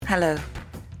Hello,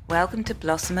 welcome to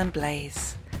Blossom and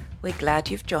Blaze. We're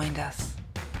glad you've joined us.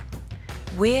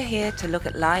 We're here to look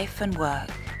at life and work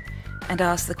and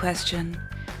ask the question,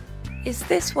 is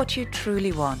this what you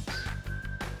truly want?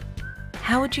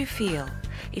 How would you feel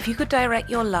if you could direct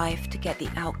your life to get the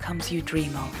outcomes you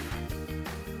dream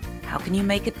of? How can you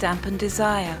make a dampened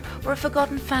desire or a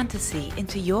forgotten fantasy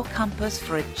into your compass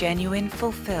for a genuine,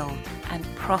 fulfilled, and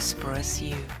prosperous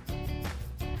you?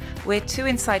 We're two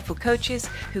insightful coaches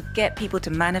who get people to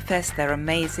manifest their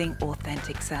amazing,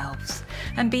 authentic selves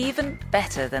and be even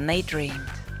better than they dreamed.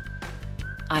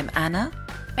 I'm Anna.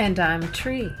 And I'm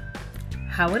Tree.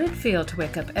 How would it feel to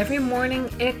wake up every morning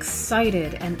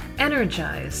excited and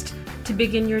energized to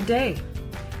begin your day?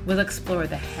 We'll explore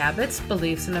the habits,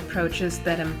 beliefs, and approaches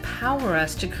that empower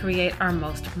us to create our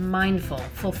most mindful,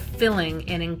 fulfilling,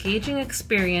 and engaging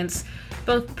experience,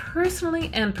 both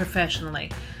personally and professionally.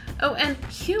 Oh, and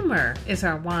humor is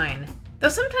our wine, though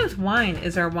sometimes wine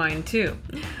is our wine too.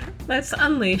 Let's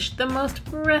unleash the most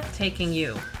breathtaking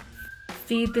you.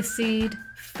 Feed the seed,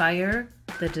 fire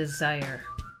the desire.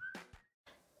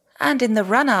 And in the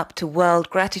run-up to World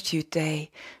Gratitude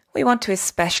Day, we want to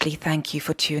especially thank you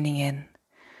for tuning in.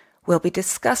 We'll be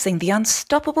discussing the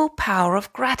unstoppable power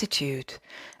of gratitude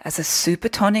as a super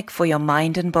tonic for your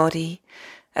mind and body,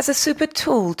 as a super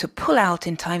tool to pull out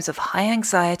in times of high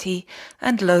anxiety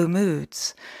and low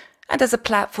moods, and as a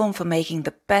platform for making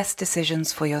the best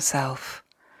decisions for yourself.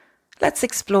 Let's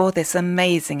explore this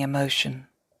amazing emotion.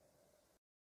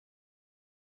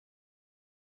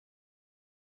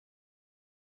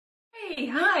 Hey,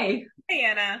 hi. Hey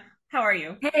Anna, how are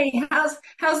you? Hey,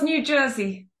 how's New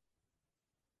Jersey?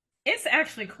 It's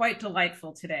actually quite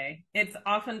delightful today. It's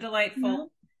often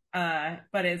delightful,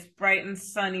 but it's bright and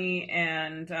sunny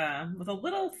and with a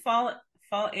little fall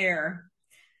air.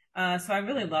 So I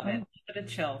really love it. A bit of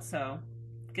chill, so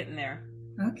getting there.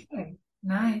 Okay,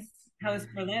 nice. How is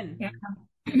Berlin?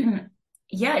 Yeah.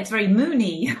 Yeah, it's very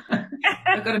moony.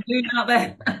 I've got a moon out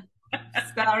there.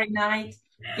 Starry night.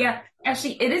 Yeah,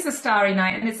 actually it is a starry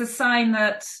night, and it's a sign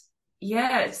that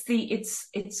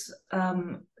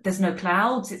there's no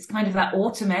clouds. It's kind of that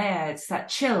autumn air. It's that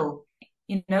chill,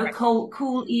 Right.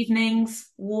 cool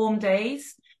evenings, warm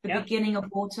days, the Yep. beginning of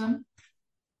autumn.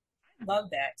 Love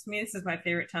that. To me, this is my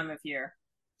favorite time of year.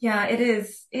 Yeah, it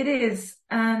is. It is.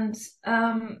 And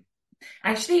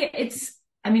actually,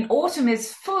 autumn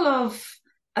is full of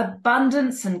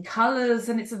abundance and colors,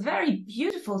 and it's a very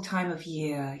beautiful time of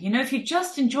year. If you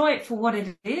just enjoy it for what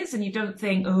it is and you don't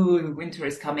think, oh, winter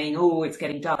is coming, oh, it's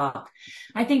getting dark.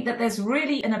 I think that there's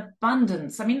really an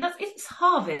abundance. It's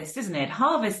harvest, isn't it?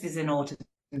 Harvest is in autumn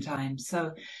time.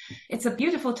 So it's a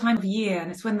beautiful time of year, and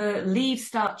it's when the leaves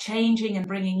start changing and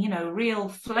bringing, real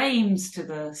flames to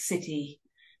the city,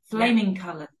 Yeah, flaming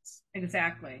colors.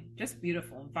 exactly. Just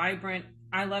beautiful, vibrant.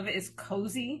 I love it. It's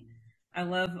cozy. I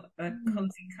love a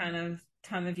cozy kind of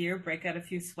time of year. Break out a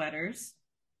few sweaters.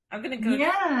 I'm gonna go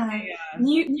Yeah.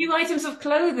 New items of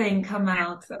clothing come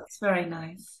out. That's very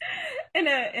nice. in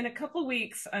a couple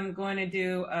weeks. I'm going to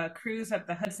do a cruise up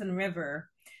the Hudson River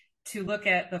to look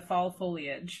at the fall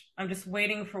foliage. I'm just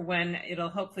waiting for when it'll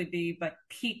hopefully be like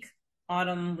peak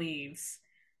autumn leaves.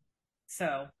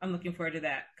 So I'm looking forward to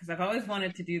that because I've always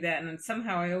wanted to do that, and then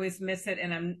somehow I always miss it,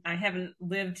 and I haven't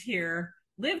lived here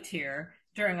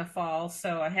during a fall,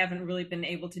 so I haven't really been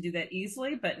able to do that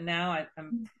easily. But now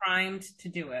I'm primed to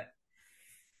do it.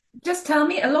 Just tell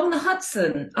me, along the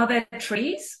Hudson, are there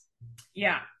trees?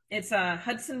 Yeah, it's a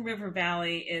Hudson River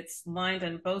Valley. It's lined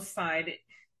on both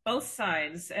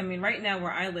sides. I mean, right now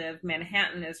where I live,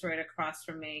 Manhattan is right across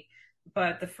from me,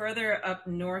 but the further up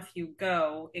north you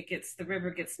go, the river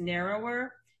gets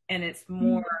narrower and it's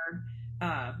more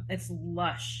it's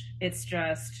lush. It's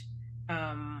just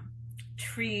um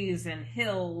trees and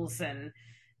hills and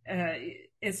uh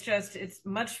it's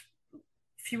much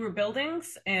fewer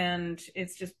buildings and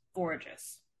it's just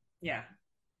gorgeous. Yeah.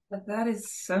 But that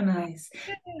is so nice.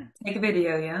 Yeah. Take a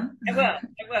video, yeah? I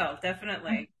will,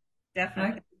 definitely. I,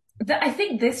 Definitely. I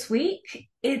think this week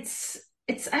it's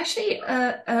actually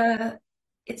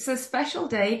it's a special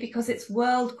day because it's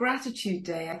World Gratitude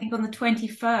Day, I think on the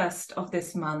 21st of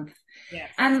this month. Yes.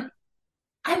 And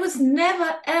I was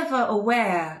never ever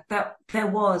aware that there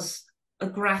was a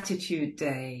gratitude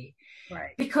day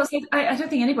Right. because I don't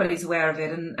think anybody's aware of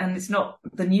it, and it's not,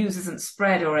 the news isn't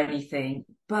spread or anything.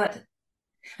 But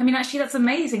actually, that's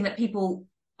amazing that people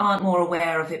aren't more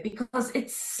aware of it because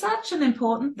it's such an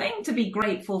important thing to be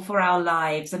grateful for our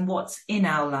lives and what's in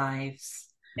our lives.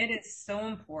 It is so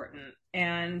important.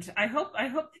 And I hope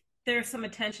there's some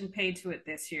attention paid to it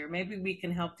this year. Maybe we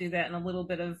can help do that in a little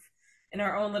bit of in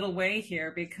our own little way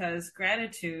here, because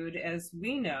gratitude, as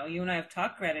we know, you and I have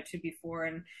talked gratitude before,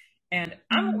 and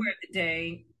I'm aware Mm. of the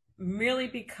day merely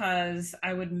because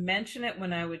I would mention it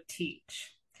when I would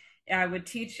teach. I would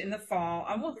teach in the fall,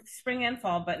 well, spring and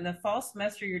fall, but in the fall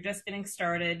semester, you're just getting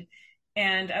started.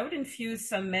 And I would infuse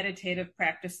some meditative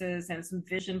practices and some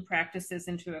vision practices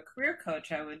into a career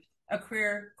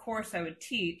course I would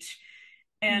teach.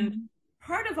 And Mm.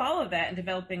 part of all of that in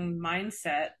developing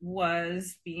mindset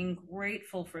was being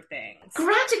grateful for things.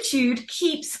 Gratitude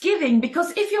keeps giving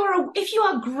because if you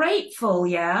are grateful,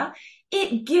 yeah,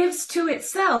 it gives to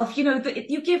itself. You know that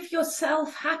you give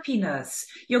yourself happiness.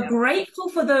 You're Yep. grateful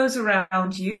for those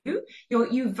around you.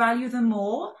 You value them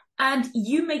more, and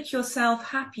you make yourself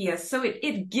happier. So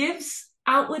it gives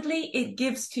outwardly. It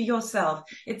gives to yourself.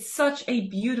 It's such a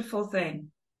beautiful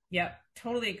thing. Yep.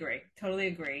 Totally agree. Totally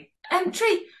agree. And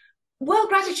Tree, World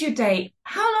Gratitude Day.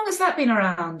 How long has that been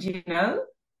around? You know?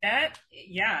 That,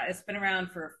 yeah, it's been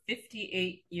around for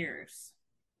 58 years.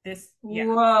 Yeah,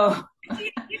 Whoa.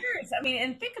 58 years. I mean,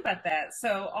 and think about that.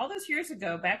 So, all those years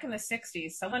ago, back in the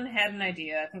 60s, someone had an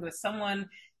idea. I think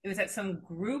it was at some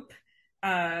group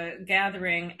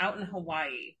gathering out in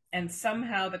Hawaii. And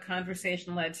somehow the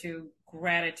conversation led to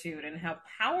gratitude and how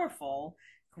powerful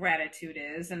gratitude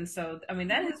is. And so, I mean,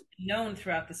 that has been known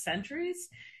throughout the centuries.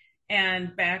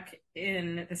 And back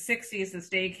in the 60s, this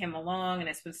day came along and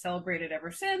it's been celebrated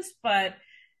ever since. But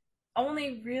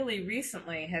only really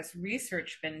recently has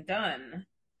research been done,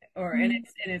 and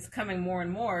it's coming more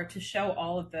and more to show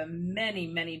all of the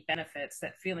many benefits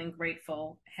that feeling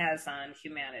grateful has on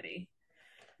humanity.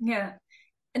 Yeah.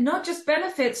 And not just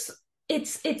benefits,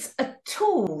 it's a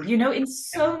tool, you know, in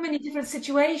so many different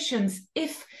situations.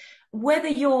 If whether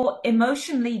you're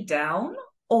emotionally down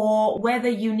or whether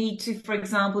you need to, for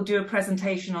example, do a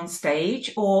presentation on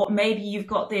stage, or maybe you've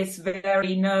got this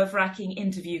very nerve-wracking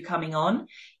interview coming on,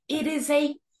 it is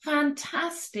a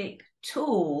fantastic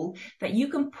tool that you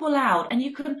can pull out and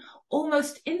you can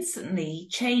almost instantly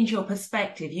change your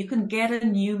perspective. You can get a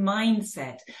new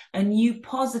mindset, a new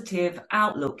positive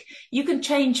outlook. You can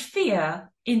change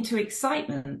fear into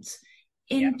excitement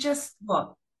Yeah, in just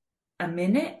what, a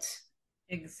minute?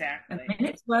 A exactly.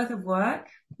 minute's worth of work?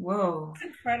 Whoa. It's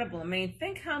incredible. I mean,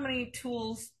 think how many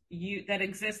tools you that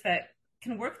exist that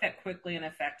can work that quickly and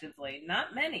effectively.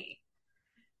 Not many.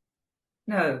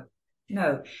 No,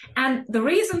 no. And the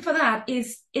reason for that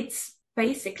is it's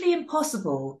basically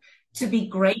impossible to be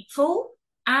grateful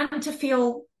and to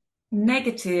feel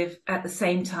negative at the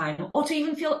same time, or to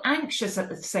even feel anxious at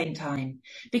the same time,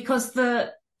 because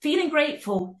the feeling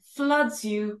grateful floods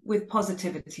you with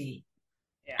positivity.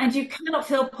 Yeah. And you cannot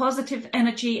feel positive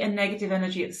energy and negative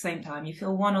energy at the same time. You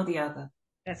feel one or the other.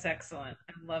 That's excellent.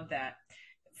 I love that.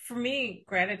 For me,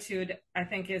 gratitude, I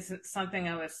think, is something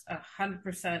I was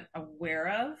 100% aware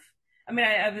of. I mean,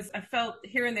 I felt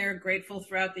here and there grateful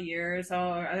throughout the years. Oh,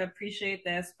 I appreciate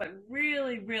this, but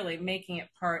really making it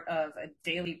part of a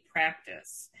daily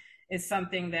practice is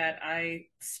something that I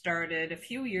started a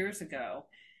few years ago.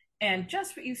 And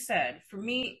just what you said, for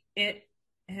me, it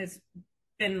has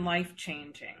been life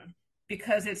changing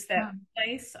because it's that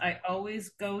place I always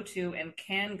go to and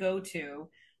can go to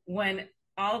when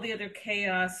all the other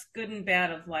chaos, good and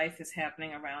bad of life is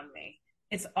happening around me.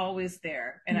 It's always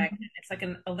there. And it's like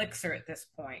an elixir at this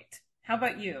point. How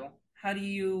about you? How do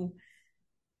you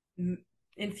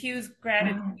infuse Wow.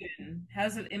 gratitude? How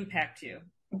does it impact you?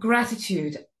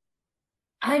 Gratitude.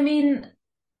 I mean,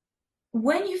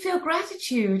 when you feel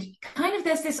gratitude, kind of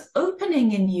there's this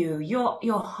opening in you.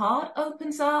 Your heart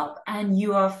opens up and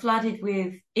you are flooded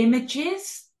with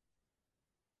images,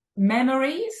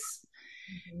 memories,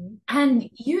 Mhm. and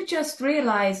you just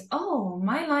realize, oh,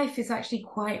 my life is actually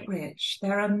quite rich.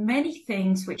 There are many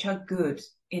things which are good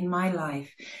in my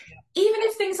life, even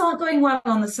if things aren't going well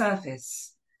on the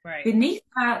surface. Right. Beneath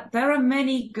that, there are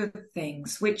many good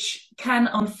things which can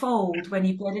unfold when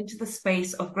you get into the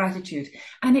space of gratitude.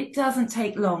 And it doesn't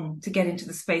take long to get into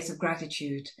the space of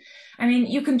gratitude. I mean,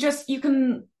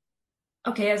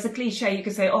 okay, as a cliche, you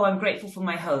could say, oh, I'm grateful for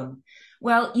my home.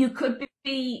 Well, you could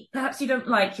be, perhaps you don't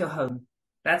like your home.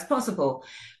 That's possible.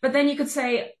 But then you could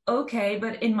say, okay,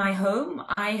 but in my home,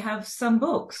 I have some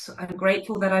books. I'm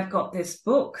grateful that I've got this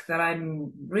book that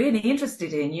I'm really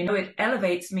interested in. You know, it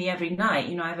elevates me every night.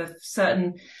 You know, I have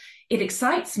it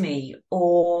excites me.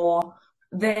 Or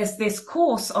there's this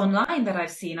course online that I've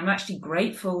seen. I'm actually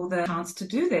grateful the chance to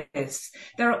do this.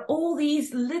 There are all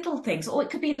these little things, or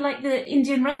it could be like the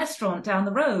Indian restaurant down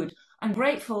the road. I'm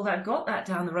grateful that I've got that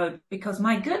down the road because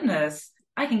my goodness,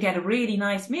 I can get a really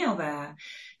nice meal there.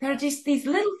 There are just these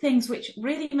little things which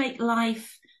really make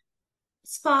life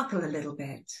sparkle a little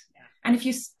bit. And if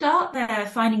you start there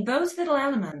finding those little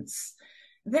elements,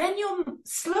 then you're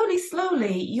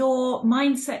slowly, your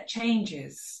mindset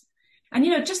changes. And,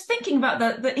 just thinking about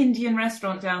the Indian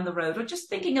restaurant down the road, or just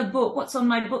thinking a book, what's on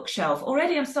my bookshelf,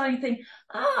 already I'm starting to think,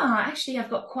 actually, I've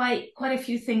got quite a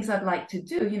few things I'd like to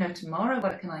do. Tomorrow,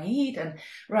 what can I eat? And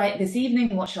right, this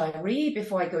evening, what shall I read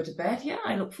before I go to bed? Yeah,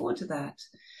 I look forward to that.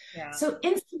 Yeah. So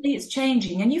instantly it's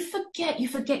changing, and you forget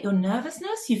your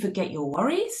nervousness, you forget your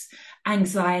worries,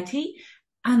 anxiety.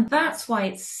 And that's why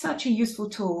it's such a useful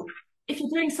tool. If you're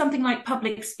doing something like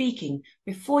public speaking,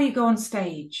 before you go on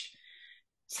stage,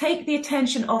 take the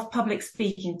attention off public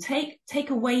speaking, take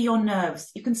away your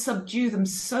nerves. You can subdue them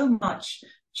so much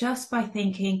just by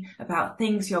thinking about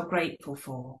things you're grateful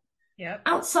for. Yep.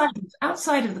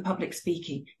 Outside of the public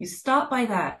speaking, you start by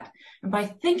that. And by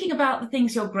thinking about the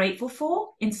things you're grateful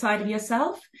for inside of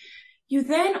yourself, you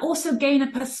then also gain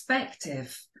a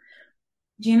perspective.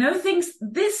 Things,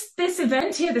 this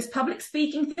event here, this public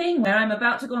speaking thing where I'm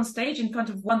about to go on stage in front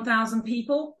of 1,000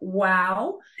 people.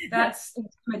 Wow, that's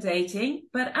intimidating.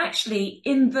 But actually,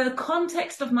 in the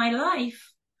context of my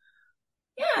life,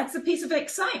 yeah, it's a piece of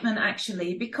excitement,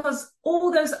 actually, because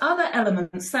all those other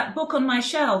elements, that book on my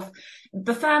shelf,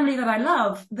 the family that I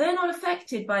love, they're not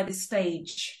affected by this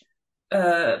stage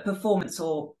performance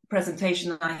or presentation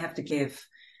that I have to give.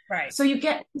 Right. So you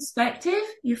get perspective,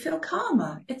 you feel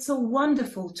calmer. It's a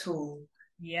wonderful tool.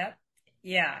 Yep.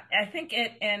 Yeah. I think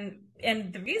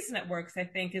and the reason it works, I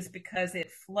think, is because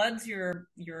it floods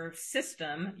your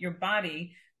system, your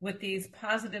body, with these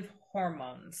positive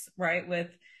hormones, right? With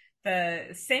the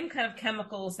same kind of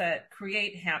chemicals that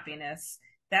create happiness.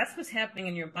 That's what's happening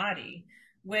in your body,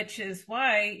 which is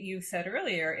why you said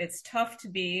earlier, it's tough to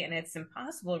be, and it's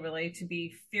impossible really to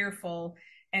be fearful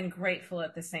and grateful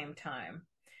at the same time.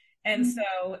 And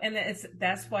so, and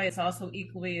that's why it's also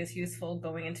equally as useful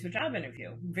going into a job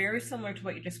interview. Very similar to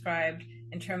what you described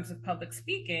in terms of public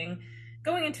speaking.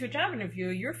 Going into a job interview,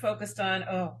 you're focused on,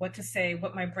 what to say,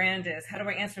 what my brand is, how do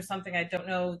I answer something I don't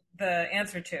know the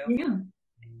answer to. Yeah.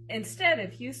 Instead,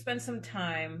 if you spend some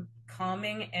time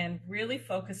calming and really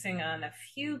focusing on a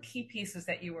few key pieces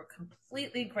that you were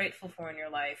completely grateful for in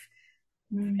your life,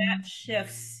 that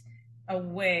shifts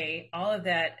away all of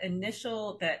that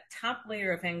top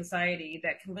layer of anxiety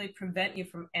that can really prevent you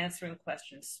from answering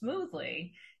questions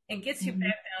smoothly and gets you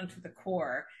back down to the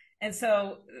core. And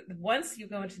so once you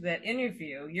go into that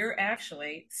interview, you're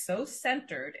actually so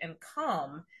centered and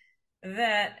calm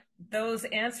that those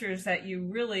answers that you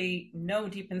really know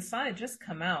deep inside just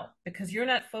come out, because you're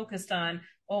not focused on,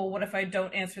 what if I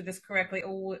don't answer this correctly?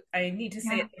 I need to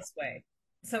say it this way.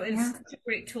 So it's a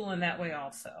great tool in that way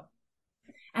also.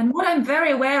 And what I'm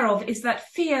very aware of is that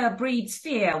fear breeds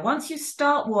fear. Once you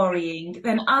start worrying,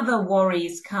 then other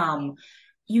worries come.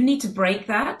 You need to break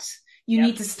that. You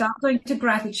need to start going to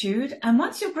gratitude. And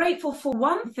once you're grateful for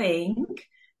one thing,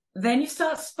 then you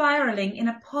start spiraling in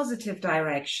a positive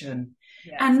direction.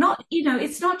 Yes. And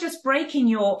it's not just breaking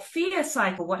your fear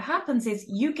cycle. What happens is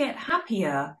you get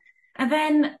happier, and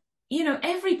then,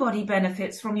 everybody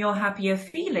benefits from your happier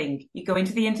feeling. You go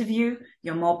into the interview,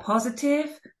 you're more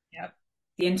positive. Yep.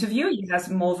 The interviewer has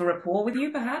more of a rapport with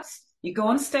you, perhaps. You go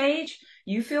on stage,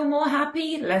 you feel more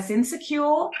happy, less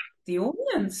insecure. The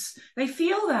audience, they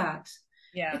feel that.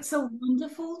 Yeah. It's a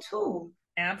wonderful tool.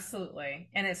 Absolutely.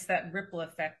 And it's that ripple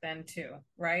effect then too,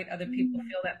 right? Other people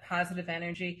feel that positive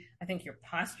energy. I think your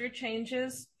posture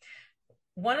changes.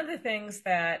 One of the things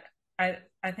that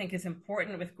I think is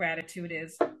important with gratitude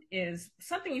is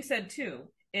something you said too.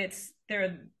 There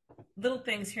are little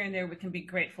things here and there we can be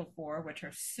grateful for, which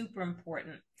are super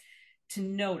important to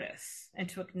notice and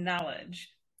to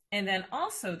acknowledge. And then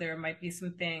also there might be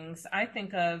some things I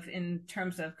think of in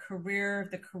terms of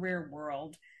the career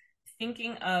world,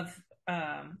 thinking of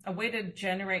a way to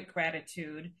generate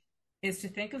gratitude is to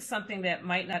think of something that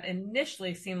might not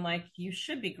initially seem like you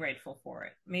should be grateful for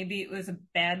it. Maybe it was a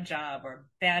bad job or a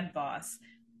bad boss.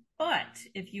 But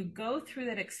if you go through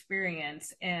that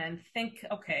experience and think,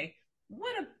 okay,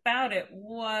 what about it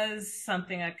was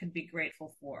something I could be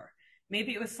grateful for?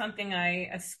 Maybe it was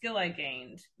a skill I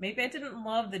gained. Maybe I didn't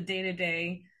love the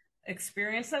day-to-day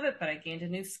experience of it, but I gained a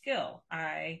new skill.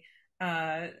 I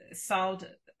solved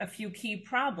a few key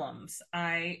problems.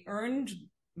 I earned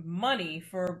money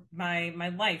for my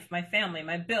life, my family,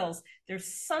 my bills.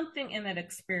 There's something in that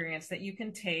experience that you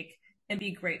can take and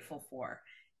be grateful for.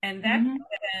 And that can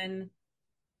then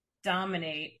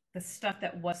dominate the stuff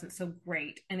that wasn't so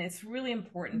great. And it's really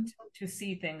important to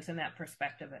see things in that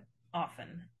perspective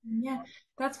often. Yeah,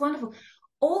 that's wonderful.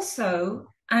 Also,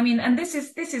 and this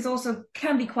is also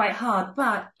can be quite hard,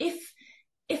 but if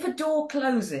a door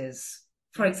closes,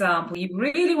 For example, you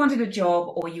really wanted a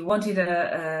job or you wanted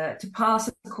to pass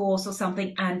a course or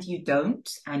something and you don't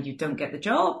get the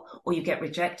job or you get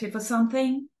rejected for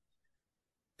something.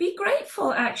 Be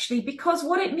grateful actually, because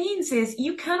what it means is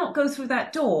you cannot go through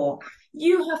that door.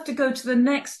 You have to go to the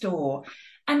next door.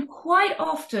 And quite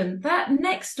often that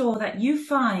next door that you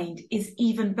find is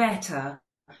even better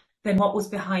than what was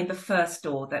behind the first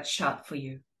door that's shut for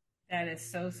you. That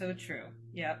is so, so true.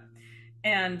 Yep.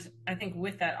 And I think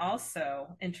with that also,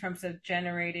 in terms of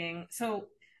generating, so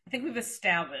I think we've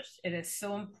established it is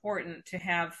so important to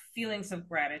have feelings of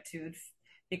gratitude,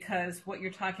 because what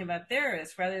you're talking about there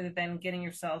is, rather than getting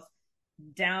yourself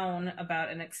down about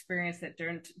an experience that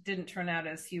didn't turn out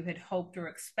as you had hoped or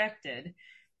expected,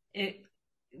 it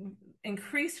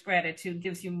increased gratitude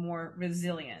gives you more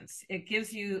resilience. It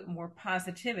gives you more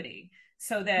positivity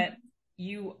so that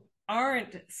you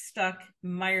aren't stuck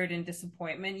mired in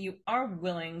disappointment. You are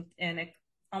willing and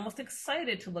almost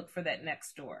excited to look for that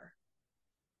next door.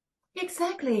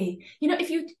 Exactly. You know, if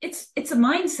you, it's a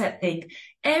mindset thing.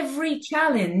 Every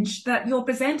challenge that you're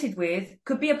presented with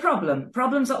could be a problem.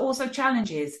 Problems are also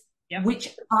challenges, Yep.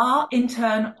 which are in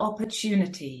turn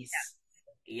opportunities.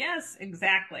 Yes,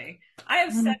 exactly. I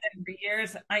have said Mm. that for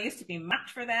years. I used to be mocked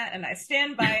for that, and I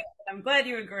stand by it. I'm glad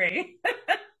you agree.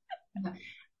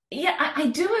 Yeah, I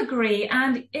do agree,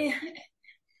 and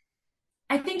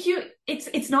I think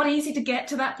it's not easy to get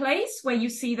to that place where you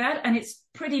see that, and it's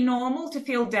pretty normal to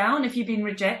feel down if you've been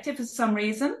rejected for some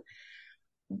reason.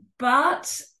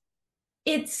 But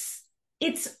it's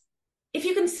if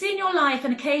you can see in your life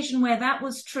an occasion where that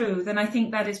was true, then I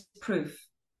think that is proof.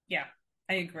 Yeah,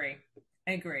 I agree.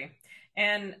 I agree.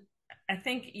 And I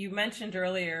think you mentioned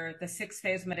earlier the 6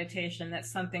 phase meditation.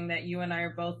 That's something that you and I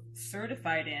are both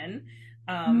certified in.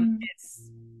 Mm. It's,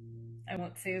 I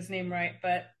won't say his name right,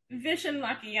 but Vishen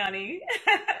Lakhiani.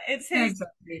 it's his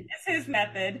Exactly. it's his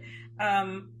method.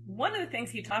 One of the things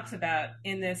he talks about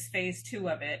in this phase 2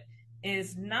 of it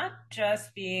is not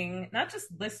just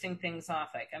listing things off,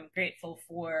 like I'm grateful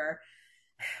for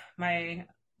my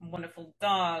wonderful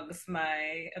dogs,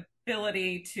 my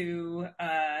ability to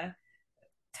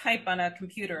type on a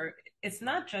computer. It's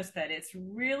not just that, it's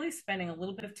really spending a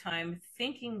little bit of time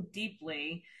thinking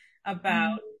deeply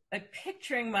about, Mm. like,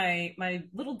 picturing my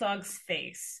little dog's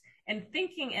face and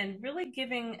thinking and really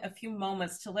giving a few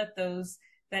moments to let those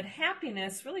that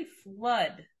happiness really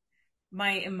flood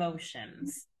my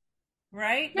emotions,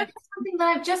 right? You know, that's something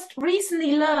that I've just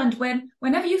recently learned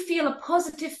whenever you feel a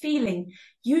positive feeling,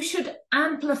 you should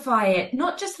amplify it,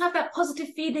 not just have that positive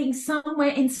feeling somewhere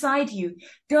inside you.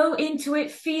 Go into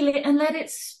it, feel it, and let it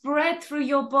spread through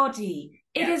your body.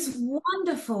 It Yeah. is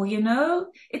wonderful, you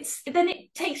know? Then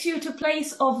it takes you to a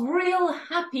place of real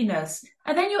happiness.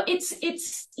 And then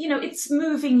it's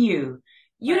moving you.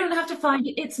 You Right. don't have to find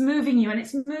it, it's moving you, and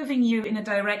it's moving you in a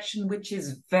direction which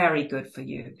is very good for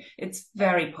you. It's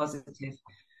very positive.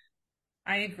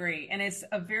 I agree. And it's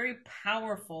a very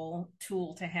powerful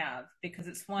tool to have because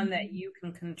it's one that Mhm. you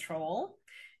can control,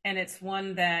 and it's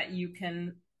one that you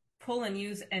can pull and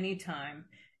use anytime.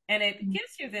 And it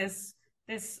gives you this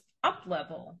up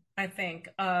level, I think,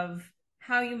 of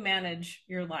how you manage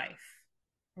your life,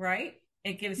 right?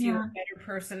 It gives you a Yeah. better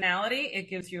personality, it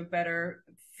gives you a better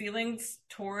feelings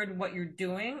toward what you're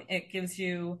doing, it gives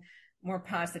you more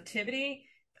positivity.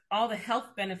 All the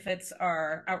health benefits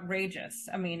are outrageous.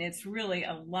 I mean, it's really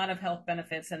a lot of health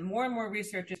benefits, and more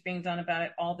research is being done about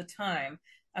it all the time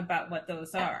about what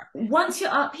those are. Once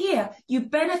you're up here, you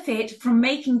benefit from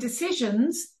making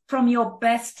decisions from your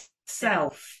best Yeah,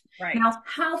 self. right. Now,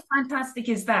 how fantastic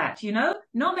is that? You know,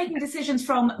 not making decisions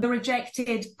from the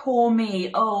rejected, poor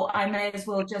me. Oh, I may as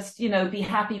well just, be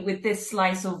happy with this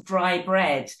slice of dry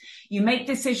bread. You make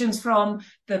decisions from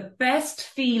the best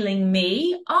feeling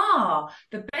me.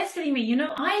 The best feeling me.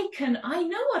 I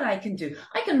know what I can do.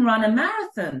 I can run a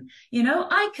marathon.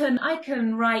 I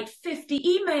can write 50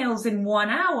 emails in 1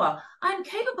 hour. I'm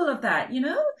capable of that.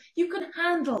 You can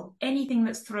handle anything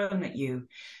that's thrown at you.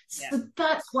 Yeah. So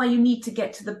that's why you need to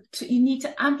get you need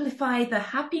to amplify the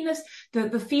happiness,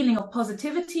 the feeling of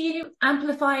positivity,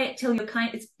 amplify it till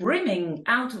it's brimming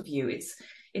out of you.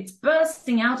 It's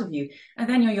bursting out of you. And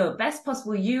then you're your best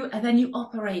possible you, and then you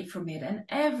operate from it, and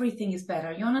everything is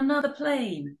better. You're on another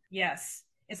plane. Yes.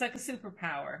 It's like a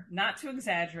superpower, not to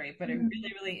exaggerate, but it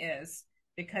Mm-hmm. really is,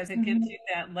 because it gives Mm-hmm. you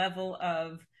that level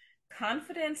of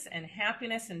confidence and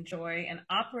happiness and joy. And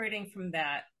operating from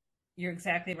that, you're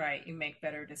exactly right. You make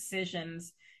better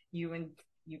decisions, you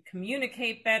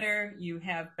communicate better, you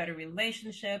have better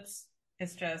relationships.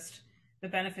 It's just, the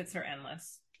benefits are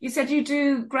endless. You said you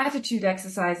do gratitude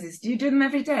exercises. Do you do them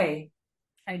every day?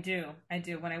 I do. I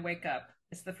do when I wake up.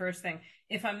 It's the first thing.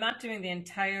 If I'm not doing the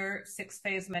entire 6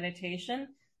 phase meditation,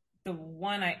 the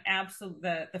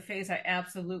phase I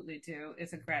absolutely do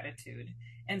is a gratitude.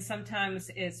 And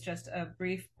sometimes it's just a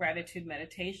brief gratitude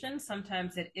meditation.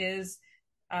 Sometimes it is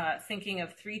thinking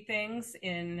of 3 things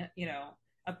in,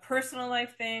 a personal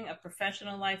life thing, a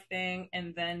professional life thing,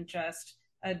 and then just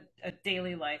a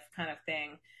daily life kind of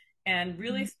thing. And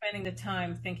really spending the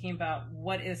time thinking about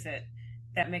what is it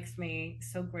that makes me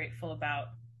so grateful about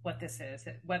what this is,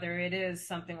 whether it is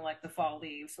something like the fall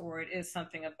leaves, or it is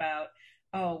something about,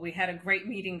 oh, we had a great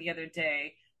meeting the other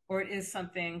day, or it is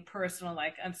something personal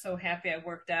like, I'm so happy I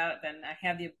worked out, then I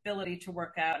have the ability to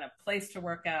work out and a place to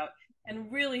work out,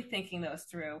 and really thinking those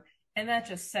through. And that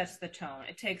just sets the tone.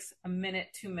 It takes a minute,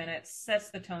 2 minutes, sets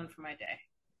the tone for my day.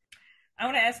 I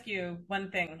want to ask you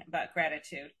one thing about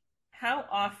gratitude. How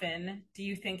often do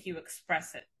you think you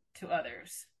express it to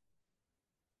others?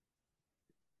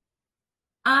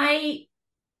 I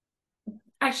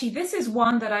actually, this is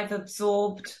one that I've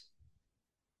absorbed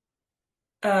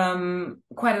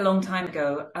quite a long time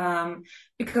ago,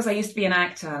 because I used to be an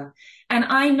actor. And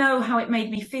I know how it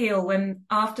made me feel when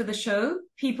after the show,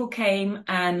 people came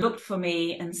and looked for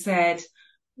me and said,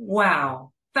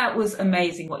 wow, that was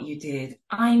amazing what you did.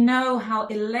 I know how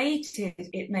elated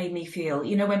it made me feel,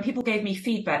 when people gave me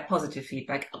feedback, positive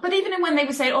feedback, but even when they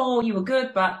would say, oh, you were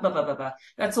good, but blah, blah, blah, blah.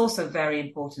 That's also very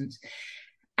important.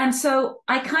 And so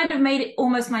I kind of made it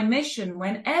almost my mission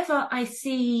whenever I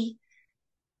see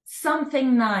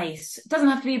something nice. It doesn't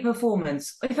have to be a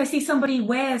performance. If I see somebody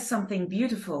wear something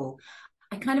beautiful,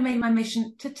 I kind of made my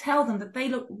mission to tell them that they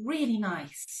look really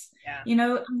nice, Yeah.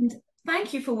 and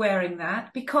thank you for wearing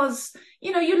that because,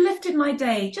 you lifted my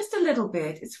day just a little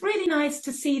bit. It's really nice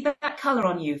to see that color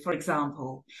on you, for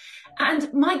example. And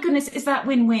my goodness, is that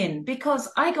win-win because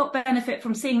I got benefit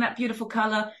from seeing that beautiful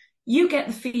color. You get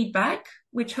the feedback,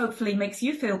 which hopefully makes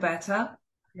you feel better.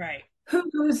 Right. Who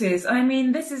loses? I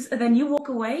mean, then you walk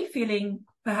away feeling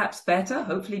perhaps better,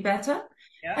 hopefully better.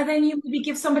 Yeah. And then you maybe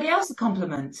give somebody else a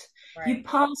compliment. Right. You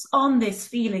pass on this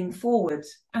feeling forward.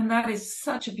 And that is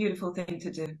such a beautiful thing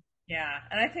to do. Yeah.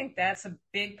 And I think that's a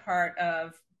big part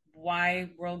of why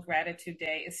World Gratitude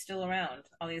Day is still around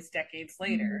all these decades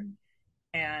later. Mm.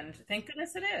 And thank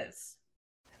goodness it is.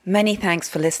 Many thanks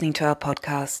for listening to our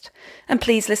podcast, and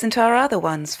please listen to our other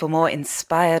ones for more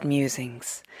inspired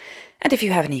musings. And if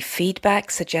you have any feedback,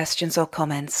 suggestions, or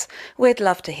comments, we'd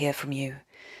love to hear from you.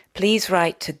 Please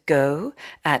write to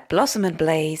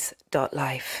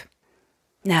go@blossomandblaze.life.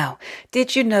 Now,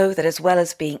 did you know that as well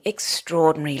as being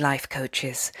extraordinary life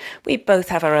coaches, we both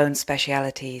have our own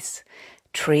specialities?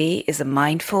 Tree is a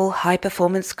mindful,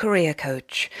 high-performance career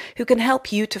coach who can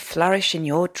help you to flourish in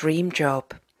your dream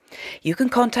job. You can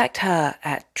contact her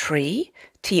at Tree,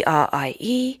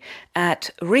 Trie, at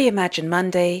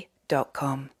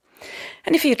reimaginemonday.com.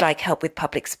 And if you'd like help with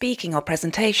public speaking or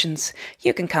presentations,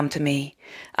 you can come to me.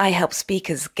 I help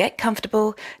speakers get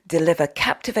comfortable, deliver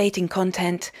captivating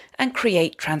content, and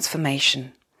create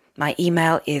transformation. My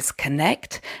email is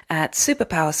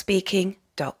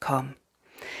connect@superpowerspeaking.com.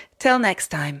 Till next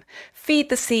time, feed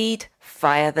the seed,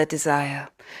 fire the desire.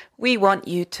 We want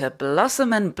you to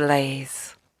blossom and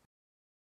blaze.